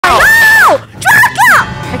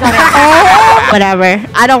got it. Oh, whatever.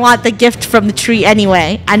 I don't want the gift from the tree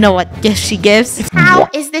anyway. I know what gift she gives. How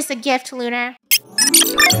is this a gift, Lunar?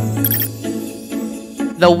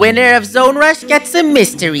 The winner of Zone Rush gets a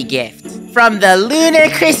mystery gift from the Lunar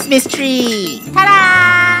Christmas tree.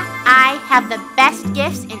 Ta-da! I have the best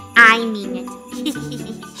gifts and I mean it.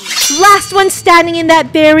 Last one standing in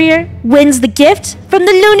that barrier wins the gift from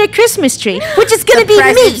the Lunar Christmas tree, which is gonna be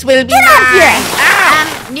me. Will be Get out here!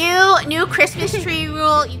 New Christmas tree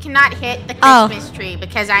rule. You cannot hit the Christmas tree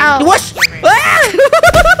because I'm Whoosh!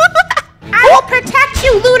 I will protect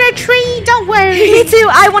you, Lunar Tree. Don't worry. Me too.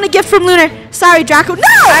 I want a gift from Lunar. Sorry, Draco. No!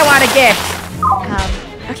 I want a gift.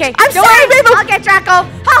 Okay. I'm sorry, Rainbow. I'll get Draco. Ho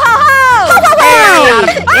ho ho! Ho ho ho!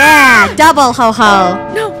 Yeah, double ho ho.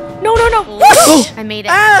 No. Whoosh! I made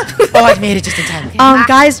it. Oh, I made it just in time.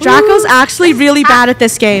 Guys, Draco's actually really bad at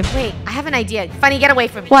this game. Wait, I have an idea. Funny, get away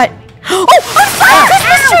from me. What? Oh, I'm sorry,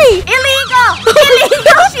 Christmas tree! Illegal!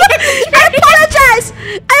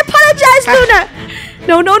 I apologize, Luna.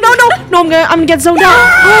 No, I'm gonna get zoned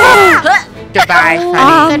out. Goodbye,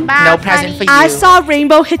 honey. Goodbye, No present for you. I saw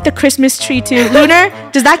Rainbow hit the Christmas tree too. Lunar,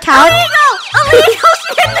 does that count? Illegal!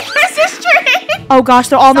 She hit the Christmas tree! Oh gosh,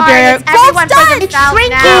 they're all in the barrier. It's everyone Gold's for done! themselves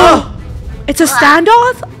Thank now. you! It's a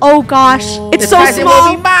standoff? Oh gosh, it's so present will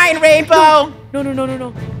small. be mine, Rainbow. No.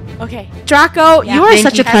 Okay. Draco, you are Thank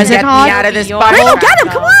such you a for present getting hog. me out of this Rainbow, bubble. Rainbow, get him!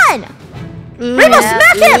 Come on! Rainbow,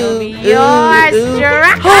 smack him! Yours,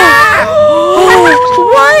 Draco!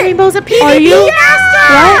 What? Rainbow's a PvP Are you?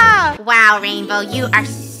 master. Wow, Rainbow, you are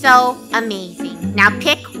so amazing. Now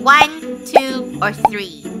pick 1, 2, or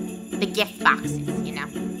 3. The gift boxes, you know.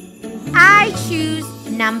 I choose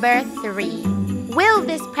number 3. Will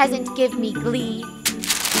this present give me glee?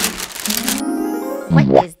 What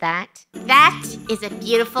is that? That is a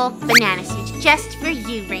beautiful banana suit just for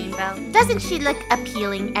you, Rainbow. Doesn't she look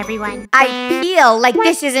appealing, everyone? I feel like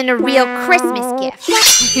this isn't a real Christmas gift.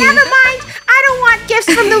 Never mind. I don't want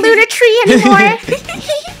gifts from the Lunar Tree anymore.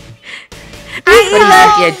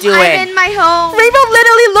 You're doing. I'm in my home. Rainbow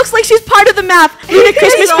literally looks like she's part of the map. Lunar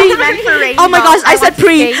Christmas It's tree. all meant for Rainbow. Oh my gosh, I said want to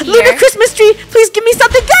pre. stay Lunar here. Christmas tree, please give me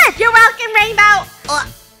something good. You're welcome, Rainbow.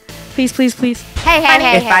 Please. Hey.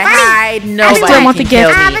 If I hide, nobody still want can the kill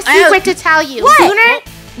gift. I have me. a secret to tell you. What? Lunar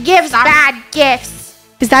gives bad gifts.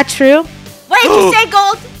 Is that true? What did you say,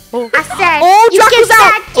 Gold? I said Oh, you Draco's give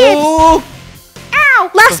bad out. gifts. Oh. Ow.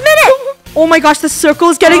 Last minute. Oh my gosh, the circle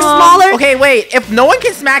is getting smaller. Okay, wait. If no one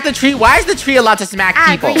can smack the tree, why is the tree allowed to smack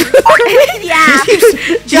I people? agree. Yeah.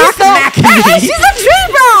 Just smacking me. Hey, she's a tree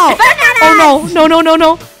bro. Oh no.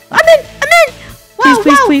 I'm in.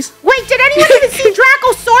 Please. Wait, did anyone even see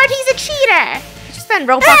Draco's sword? He's a cheater. Just spend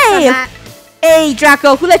Robux on that. Hey,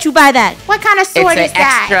 Draco, who let you buy that? What kind of It's sword an is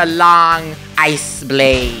that? extra long ice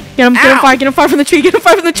blade. Get him Ow. far from the tree. No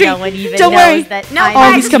one even Don't knows worry. that. No, I'm Oh,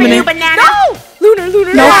 guys, he's it's coming for you, in. Banana. Lunar.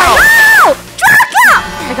 No. Draco!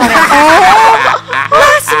 I got it. Oh,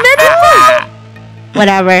 last minute, bro.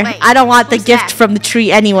 Whatever. Wait, I don't want the who's gift that? from the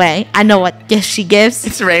tree anyway. I know what gift she gives.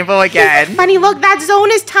 It's Rainbow again. Funny, look, that zone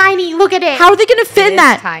is tiny. Look at it. How are they gonna fit It in is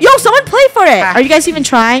that? tiny. Yo, someone play for it. Are you guys even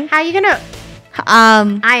trying? How you gonna?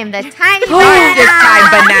 I am the tiny Not this time,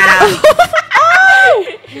 banana.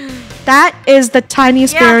 That is the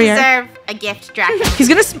tiniest You don't barrier. deserve a gift, Draco. He's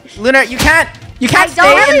gonna. Lunar, you can't I stay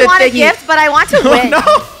don't in really the want a thingy. gift, but I want to Oh, win. no. I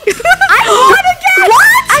won again. What?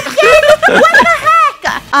 Again? What the heck?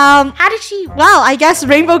 How did she? Well, I guess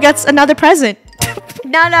Rainbow gets another present.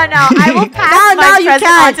 No. I will pass No, my you present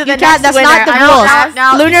can't. on to the You can't. next That's winner. not the I don't rules. pass-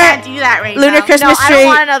 No, Lunar- you can't do that, Rainbow. Lunar No, Christmas I tree. don't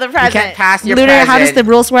want another You present. can't pass your Lunar, present. how does the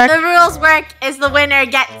rules work? The rules work is the winner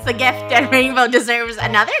gets a gift and Rainbow deserves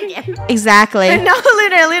another gift. Exactly. No,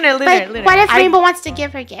 Lunar. But what if Rainbow wants to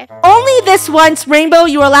give her gift? Only this once, Rainbow,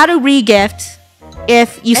 you're allowed to re-gift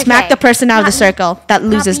if you smack Okay. the person out of the Not me. circle that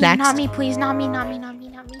loses not me, next. Not me, please. Not me.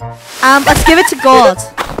 Let's give it to Gold.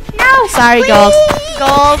 No. Sorry, please. Gold.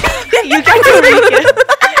 Gold. You get to re-gift.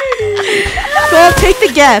 Gold, take the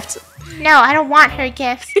gift. No, I don't want her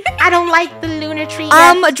gifts. I don't like the Lunar Tree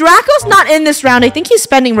gift. Draco's not in this round. I think he's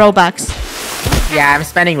spending Robux. Yeah, I'm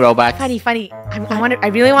spending Robux. Funny. I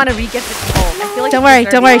really want to re-gift it to Gold. I feel like Don't he worry.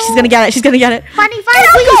 deserves She's gonna get it. Funny, please.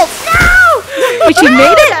 No. Wait, she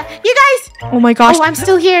made it? You guys. Oh my gosh. Oh, I'm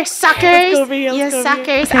still here, suckers. Let's go over here, You let's go over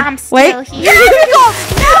suckers. here. I'm still Wait. here. No.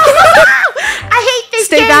 I hate this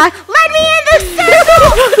Stay game. back. Let me in the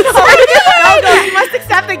circle. No, you must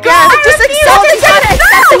accept the gift. Just accept the gift.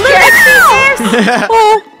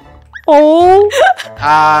 Oh.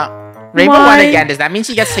 Rainbow won My- again. Does that mean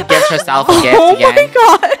she gets to give herself a gift Oh again? my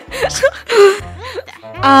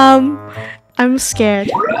god. I'm scared.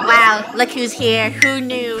 Wow, look who's here. Who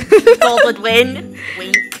knew Gold would win?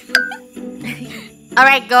 Wink. All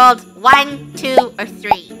right, Gold. 1, 2, or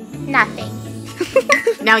 3. Nothing.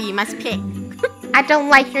 No, you must pick. I don't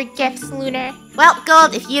like your gifts, Lunar. Well,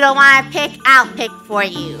 Gold, if you don't want to pick, I'll pick for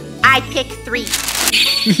you. I pick 3.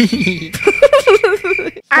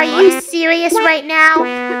 Are you serious right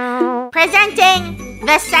now? Presenting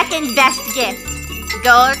the second best gift.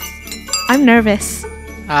 Gold. I'm nervous.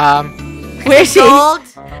 Where's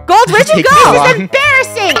Gold, where'd you go? This is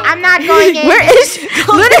embarrassing. I'm not going in. Where is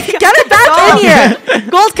Luna? Get it back in here.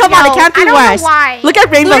 Gold, come on, it can't be I don't know worse. why. Look at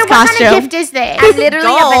Rainbow's Lunar, what costume. kind of gift is this? I'm literally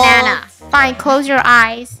a Gold. banana. Fine, close your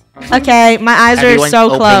eyes. Okay, my eyes Everyone are so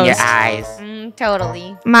open closed. your eyes.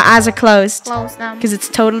 Totally. My eyes are closed. Close them. Because it's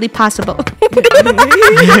totally possible.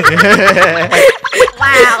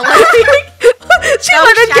 Wow. She So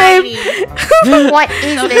went in game. shiny. What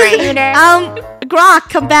is So this, great. Lunar? Grok,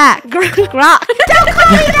 come back. Grok. Don't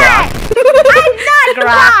call me that. I'm not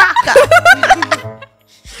Grok.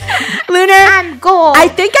 Lunar, I'm gold. I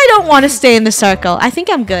think I don't want to stay in the circle. I think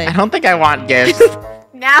I'm good. I don't think I want gifts.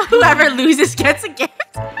 Now whoever loses gets a gift.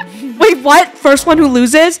 Wait, what? First one who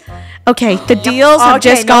loses? Okay, the deals have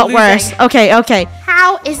just got worse. Okay.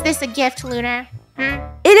 How is this a gift, Lunar?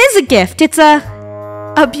 It is a gift. It's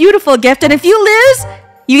a beautiful gift, and if you lose,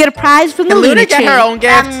 you get a prize from the Can Luna Luna get tree. her own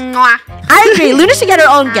gift? Mwah. I agree. Luna should get her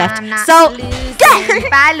own gift. I'm not So, losing. get.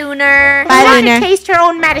 Bye, Lunar. Bye, Let Lunar. her taste her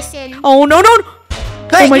own medicine. Oh no!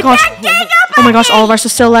 Oh my gosh! Gang up Oh my on gosh! me. All of us are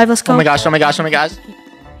still alive. Let's go. Oh my gosh.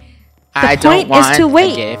 I point don't is want to a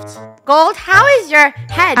wait. gift. Gold, how is your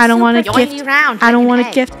head? I don't want a super gift. jointy round I don't like want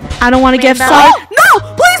your a head? gift. I don't want a gift. Rainbow. Sorry.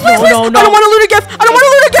 No! Please! No. I don't want a Luna gift. I don't want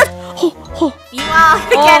a Luna gift. You all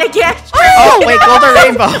get a gift. Oh, wait, gold or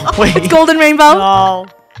rainbow? Wait. It's golden rainbow. No.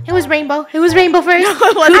 It was rainbow. It was rainbow first.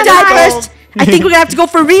 Who died first? I think we're gonna have to go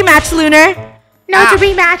for a rematch, Lunar. No, it's a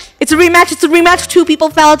rematch. It's a rematch. It's a rematch. 2 people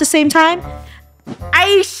fell at the same time. Are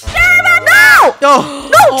you sure about No!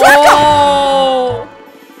 No, Draco!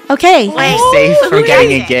 Okay. Wait. Safe Who from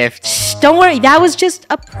getting is a it? gift. Shh, don't worry. That was just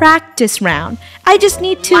a practice round. I just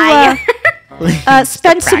need to Liar.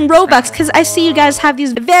 spend some Robux because I see you guys have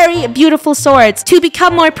these very beautiful swords. To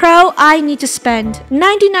become more pro, I need to spend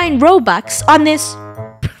 99 Robux on this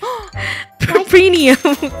premium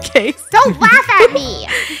case. Don't laugh at me.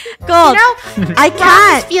 Gold. You know, I Rob is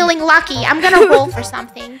can't. feeling lucky. I'm gonna roll for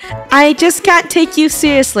something. I just can't take you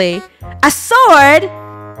seriously. A sword?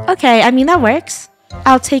 Okay, I mean, that works.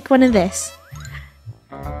 I'll take one of this.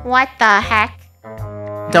 What the heck?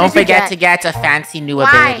 Don't What is forget that? to get a fancy new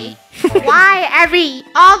Why? ability. Why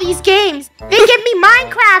all these games? They give me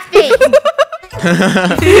Minecraft things. Do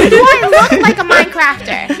I look like a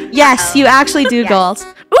Minecrafter? Yes, you actually do, Gold.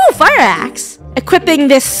 Ooh, fire axe. Equipping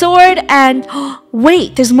this sword and...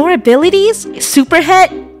 wait, there's more abilities? Super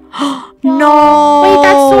hit? No. Wait,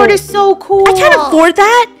 that sword is so cool. I can't afford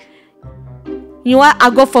that. You know what?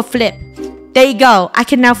 I'll go for flip. There you go. I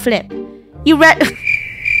can now flip. You ready?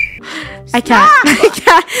 I can't. I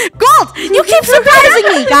can't. Gold, you keep surprising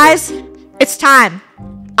me, guys. It's time.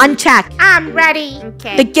 Uncheck. I'm ready.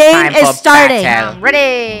 Okay. The game Time is for starting. battle. I'm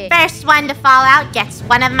ready. First one to fall out gets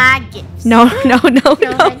one of my gifts. No. No. Who Who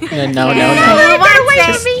wants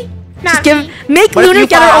wants me? Not Just give. me. Make What if Lunar you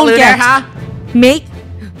get her fall, own Lunar, gift. huh? Make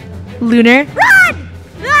Lunar. Run!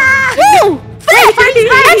 Ah! Woo! Flip! Flip!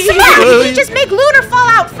 You just make Lunar fall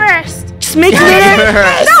out first. Just make Give Lunar.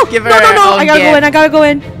 her- No! give her No! her own I gotta go gift. in. I gotta go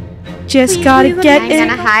in. Just Please, gotta please, get I'm in.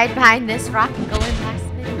 gonna hide behind this rock and go in last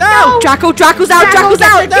minute. No! Draco's out. Draco Draco's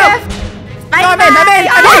gets out. a gift. I'm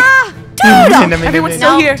in. Dude! Everyone's No.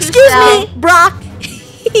 still here. Excuse me, Brock.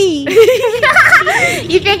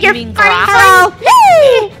 You think you're mean funny? Grok? Hello.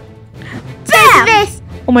 Woo! Take this.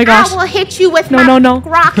 Oh my gosh. I will hit you with No, my no.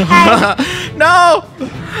 Grok head. No!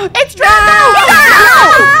 It's Draco.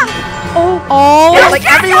 Oh. Yeah, like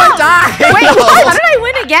everyone died! Wait, No. how did I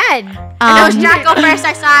win again? It Um, was Draco first.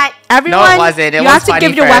 I saw it. everyone, No, it wasn't. It you was have to Funny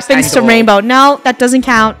give your first weapons and to gold. Rainbow. No, that doesn't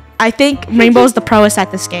count. I think Rainbow's the proest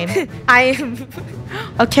at this game. I am.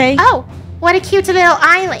 Okay. Oh, what a cute little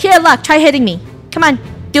island. Here, look. Try hitting me. Come on.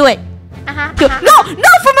 Do it. Uh-huh, Do it. No,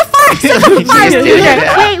 from afar. From afar. She's doing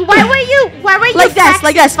it. Wait, why were you Like this, flexing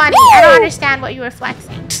like this. Funny? Woo! I don't understand what you were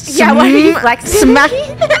flexing. Yeah, why are you flexing? Smack.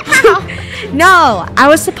 How? No, I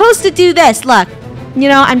was supposed to do this. Look. You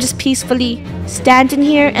know, I'm just peacefully standing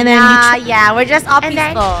here, and then Yeah, we're just all And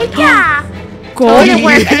then, peaceful. yeah. go. It didn't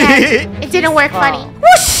work again. It didn't work, Funny.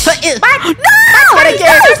 Whoosh. What? No! Funny No!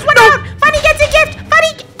 gets this one out. Funny gets a gift.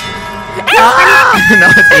 Funny. No,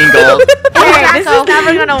 it's in gold. Hey, this is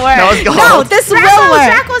never gonna work. No, it's gold. No, this will work.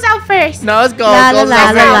 Draco's out first. No, it's gold. La, la, Gold's la,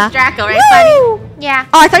 not la, gold. la. Draco, right, Funny? Yeah.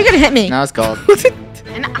 Oh, I thought you were gonna hit me. No, it's gold.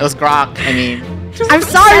 And It was Grok, I mean. I'm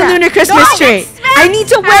sorry, Lunar Christmas tree. Smack I need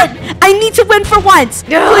to win. I need to win for once.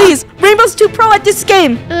 Please. Rainbow's too pro at this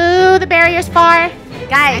game. Ooh, the barrier's far.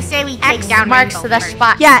 Guys, I say we take X down marks Rainbow the first.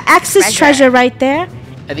 spot. Yeah, X's treasure right there.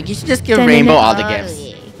 I think you should just give Rainbow all the gifts.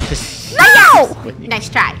 Just- No! Nice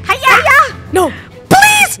try. Hiya! No.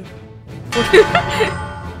 Please.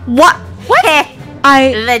 What? What?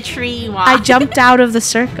 I The tree walk. jumped out of the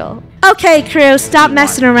circle. Okay, crew, stop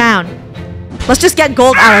messing around. Let's just get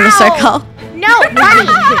gold out of the circle. No, Bunny.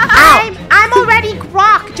 I'm already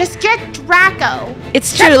Grok. Just get Draco.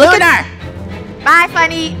 It's true. Look at Bye,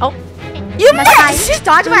 Funny. Oh, you Must missed. just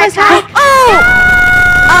dodge my Must attack. Oh.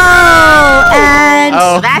 Oh, and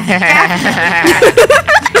Oh,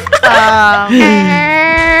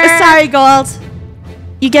 That's sorry, gold.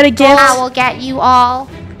 You get a gift I will get you all.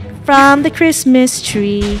 from the Christmas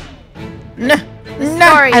tree. no.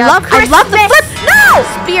 Story I love the flip. No!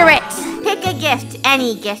 Spirit. Pick a gift.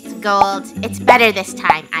 Any gift, Gold. It's better this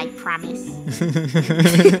time, I promise.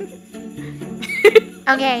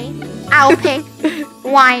 Okay, I'll pick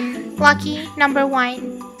one. Lucky number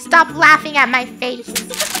 1. Stop laughing at my face.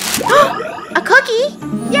 A cookie?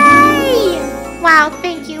 Yay! Wow,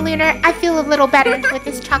 thank you, Lunar. I feel a little better with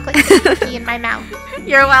this chocolate cookie in my mouth.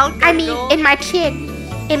 You're welcome. I mean, in my chin.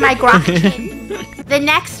 In my Grok chin. The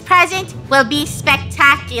next present will be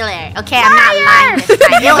spectacular. Okay, I'm not lying this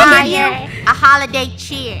time. It will give you Liar. a holiday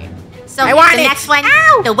cheer. So I want the it. next one,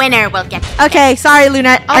 Ow. the winner will get. Okay, sorry,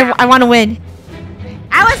 Luna. I want to win.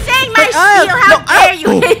 I was saying my Oh, shield. How no, dare you?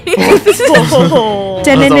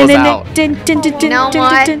 No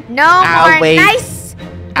more. No I'll more. wait Nice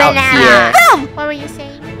out banana. here. Boom! What were you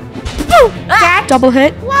saying? That? Double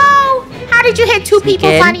hit. Whoa! How did you hit 2 people,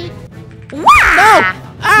 Again? Funny? Wow!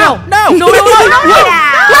 No. No.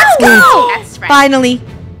 Let's go. That's right. Finally.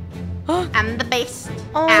 I'm the best.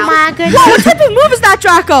 Oh Ow. my goodness. Whoa, what type of move is that,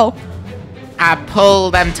 Draco? I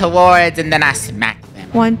pull them towards and then I smack them.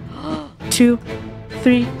 1, 2,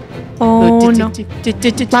 3. Oh no.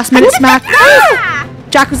 Last minute smack. Ah!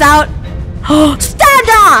 Draco's out. Stand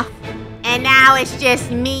off. And now it's just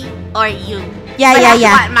me or you. Yeah, But yeah, I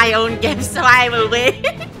yeah. want my own gift, so I will win.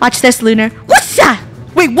 Watch this, Lunar. What's that?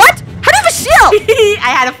 Wait, what? How do you have a shield? I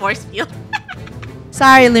had a force field.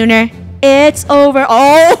 Sorry, Lunar. It's over.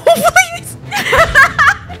 Oh, please.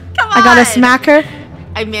 Come on. I gotta smack her.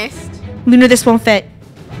 I missed. Lunar, this won't fit.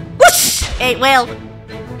 Whoosh! It will.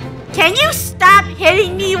 Can you stop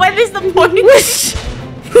hitting me? What is the point? Whoosh!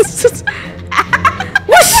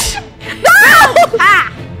 Whoosh! No!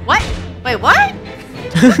 Ah! What? Wait, what?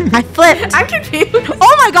 I flipped. I'm confused.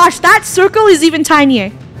 Oh my gosh, that circle is even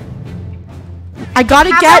tinier. I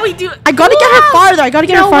gotta How get. about we do? I gotta get her farther. I gotta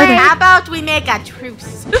get her farther. How about we make a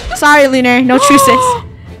truce? Sorry, Lunar. No truces.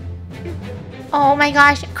 Oh my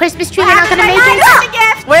gosh. Christmas tree, What you're not gonna make happened? it? I got the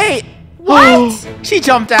gift. Wait. What? She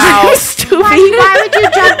jumped out. Stupid. Why would you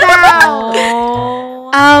jump out?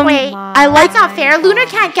 Wait, I like. that's not fair. Lunar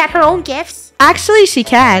can't get her own gifts. Actually, she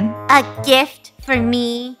can. A gift for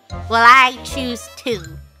me. Well, I choose 2.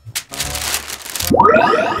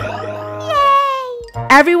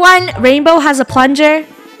 Everyone, Rainbow has a plunger,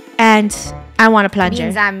 and I want a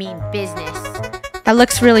plunger. I mean business. That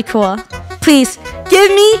looks really cool. Please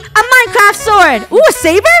give me a Minecraft sword. Ooh, a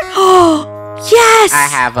saber? Oh, yes. I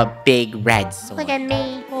have a big red sword. Look at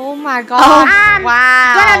me. Oh my god. I'm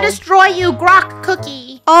Wow. gonna destroy you, Grok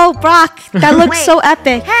cookie. Oh, Brock, that looks Wait. so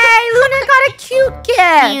epic. Hey, Lunar got a cute Do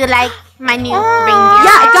gift. you like my new Oh. reindeer?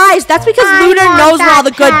 Yeah, guys, that's because I Lunar want knows where all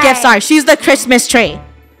the that good pet. gifts are. She's the Christmas tree.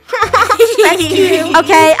 That's cute.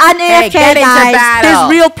 Okay, on AFK, get into guys, battle. there's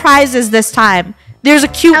real prizes this time. There's a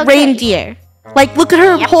cute Okay. reindeer. Like, look at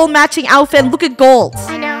her Yep. whole matching outfit. Look at gold.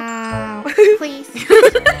 I know. Please.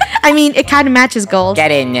 I mean, it kind of matches gold.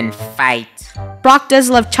 Get in and fight. Brock does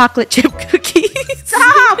love chocolate chip cookies.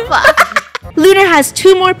 Stop. Lunar has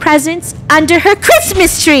 2 more presents under her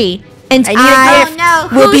Christmas tree. And I need a I gift. Oh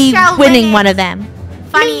no, will who be shall winning win one it? of them.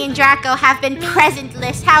 Funny and Draco have been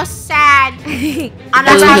presentless. How sad. On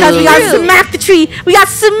That's a because we got true. smack the tree. We got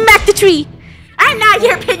smack the tree. I'm not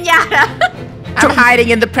your pinata. I'm hiding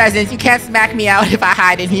in the presents. You can't smack me out if I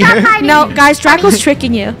hide in here. Stop hiding. No, guys, Draco's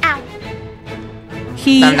tricking you. Ow.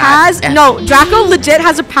 He I'm not. has no. Draco legit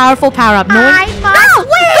has a powerful power up. No one. I must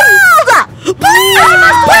win.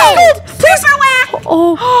 Please, please,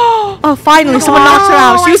 Oh, oh! Finally, someone knocked her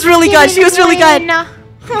out. She was really good. She was really good.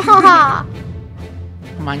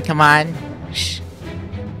 Come on, come on. Shh.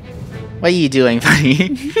 What are you doing,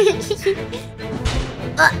 buddy?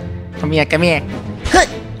 Come here, come here.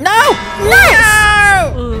 No!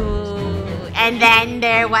 Nice. Ooh. And then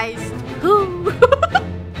there was who?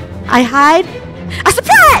 I hide. A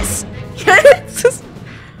surprise!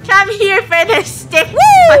 Come here for the stick.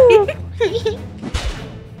 Woo!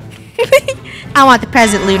 I want the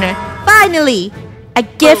present, Lunar. Finally, a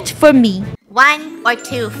gift for me. 1 or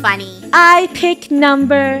 2, Funneh? I pick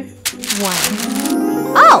number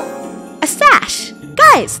 1. Oh, a stash.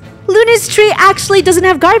 Guys, Lunar's tree actually doesn't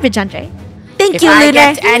have garbage under it. Thank If you, I Lunar.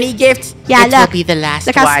 get any gift, Yeah, it will look. be the last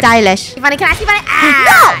Look one. how stylish. Funneh, can I see Funneh?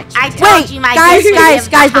 Ah, I told Wait, you my guys, gift guys, was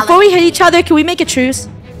guys, before we holiday. hit each other, can we make a truce?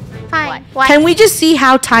 Fine. What? Can we just see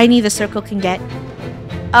how tiny the circle can get?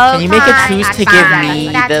 Can you make a fine, truce to fine. give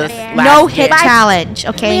me That's the fair. last No hit gift? challenge,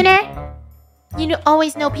 okay? Lunar, you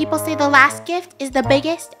always know people say the last gift is the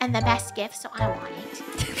biggest and the best gift, so I want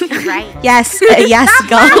it. Right. Yes, yes,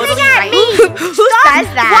 go. Totally at right. me. Who says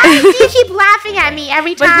that? Why do you keep laughing at me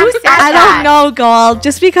every But time? who says I don't know, Gold.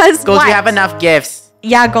 Just because. Gold, What? you have enough gifts.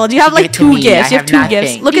 Yeah, Gold. You have Give like it to 2 me. gifts. I You have have 2 gifts.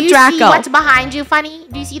 nothing. Look Do at you see Draco. what's behind you,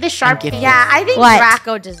 Funneh? Do you see the sharp gifted. thing? Yeah, I think What?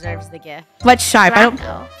 Draco deserves the gift. What's sharp? I don't.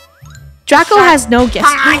 Draco. Draco has no gifts.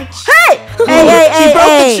 Punch. Hey! Hey, She broke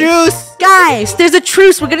hey! the truce. Guys, there's a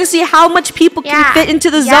truce. We're gonna see how much people can Yeah. fit into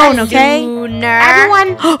the Yes, zone, okay? Lunar.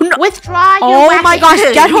 Everyone, withdraw your Oh weapons. my gosh,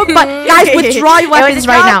 get hooked, but guys, withdraw your weapons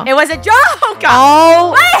right now. It was a joke.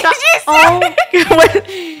 Oh, What did you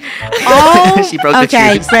say? oh, She broke the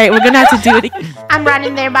okay, truce. great. We're gonna have to do it again. I'm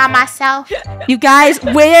running there by myself. You guys,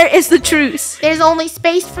 where is the truce? There's only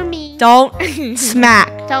space for me. Don't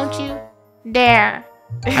smack. Don't you dare.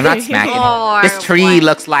 I'm not smacking. Or This tree what?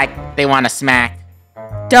 looks like they want to smack.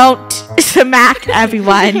 Don't smack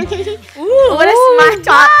everyone. What a smart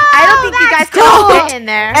talk. I don't think you guys Go. can fit in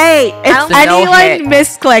there. Hey, if It's a no hit. anyone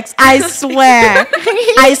misclicks, I swear,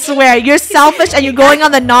 I swear, you're selfish and you're going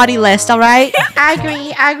on the naughty list, all right? I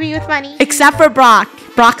agree with Funneh. Except for Brock.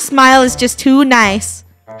 Brock's smile is just too nice.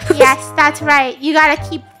 Yes, that's right. You gotta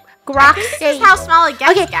keep Grok This safe. is how small it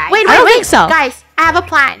gets, Okay, guys. wait, I don't wait. think so. Guys, I have a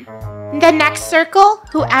plan. The next circle,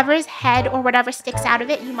 whoever's head or whatever sticks out of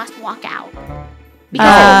it, you must walk out.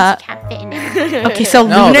 Because you can't fit in it. Okay, so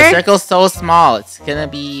No, the Lunar. circle's so small. It's gonna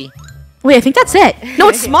be. Wait, I think that's it. No,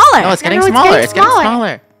 it's smaller. No, it's getting no, it's smaller. getting It's getting smaller.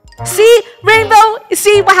 smaller. See, Rainbow.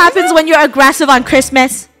 See what happens when you're aggressive on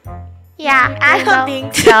Christmas. Yeah, I don't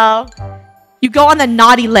think so. You go on the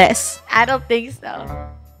naughty list. I don't think so.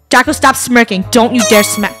 Draco, stop smirking. Don't you dare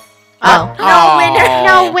smack. Oh. No winner.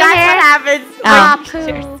 No winner. That's what happens. Aw,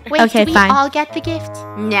 when- poo. Wait, Okay, do we fine. all get the gift?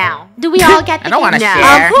 No. Do we all get the I don't want to gift? No.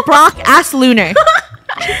 share. Brock, ask Lunar.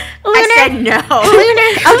 I said no.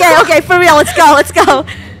 Okay, for real. Let's go. Let's go.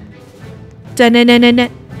 Dun-dun-dun-dun-dun.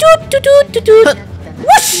 Doot, doot, doot, doot, doot.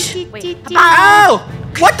 Whoosh. Wait. Oh!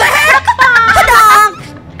 What the heck?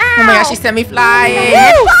 Oh my gosh, she sent me flying.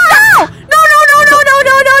 No!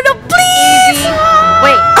 No, please!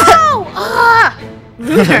 Wait.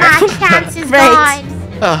 My chance is Great. gone.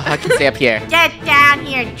 Oh, I can stay up here. Get down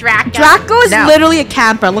here, Draco. Draco is No. literally a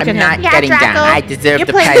camper. Look I'm at not him. Yeah, getting Draco. down. I deserve You're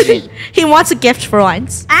the playing- present. He wants a gift for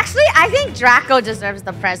once. Actually, I think Draco deserves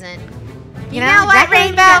the present. You know know what, Draco ain't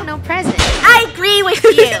Rainbow? got no present. I agree with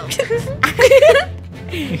you.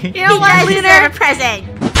 You know what? I deserve a present.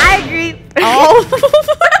 I agree. Oh.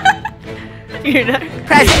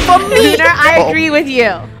 Present for me. Lunar, I agree with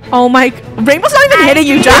you. Oh my. Rainbow's not even hitting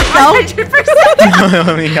you, Draco. 100%.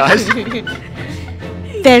 Oh my gosh.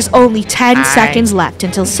 There's only 10 I seconds left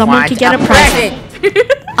until someone Want can get a a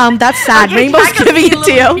present. That's sad. Okay, Rainbow's Draco's giving being it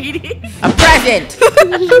to a you. little greedy. A present.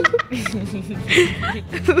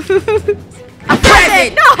 A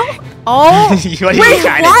present. No. Oh. What are Wait, you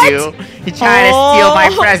trying what? to do? You're trying to steal my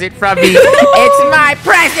Oh. present from me. It's my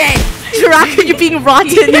present. Draco, you're being rotten.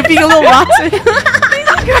 You're being a little rotten.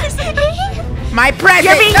 My present.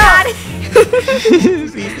 You're being no. naughty.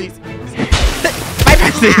 Please. My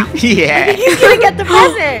present. Yeah. He's gonna get the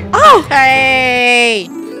present. Oh. Hey.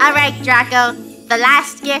 All right, Draco. The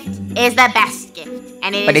last gift is the best gift,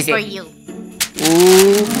 and it What is is for it? you.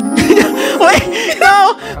 Ooh. Wait,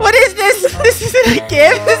 no. What is this? This isn't a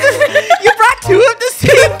gift. You brought 2 of the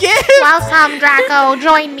same gift. Welcome, Draco.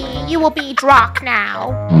 Join me. You will be Drock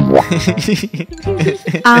now.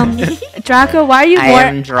 Draco, why are you I more?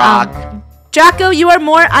 am Drock. Draco, you are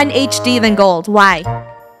more un-HD than Gold. Why?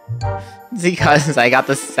 Because I got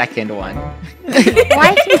the second one.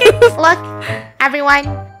 What? Look,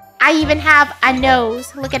 everyone. I even have a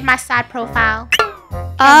nose. Look at my side profile. Can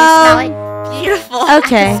you smell it? Beautiful. I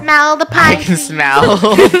Okay. can smell the I pine. can smell.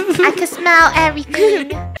 I can smell everything.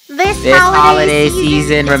 This This holiday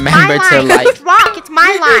season, it's remember my to line. like- It's Rock, it's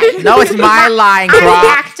my line. No, it's my line, I'm the Brock.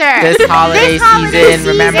 actor. This holiday season,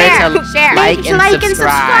 remember to Share. like and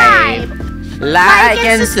subscribe. Like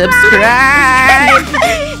and subscribe.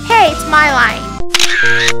 Hey, it's my line.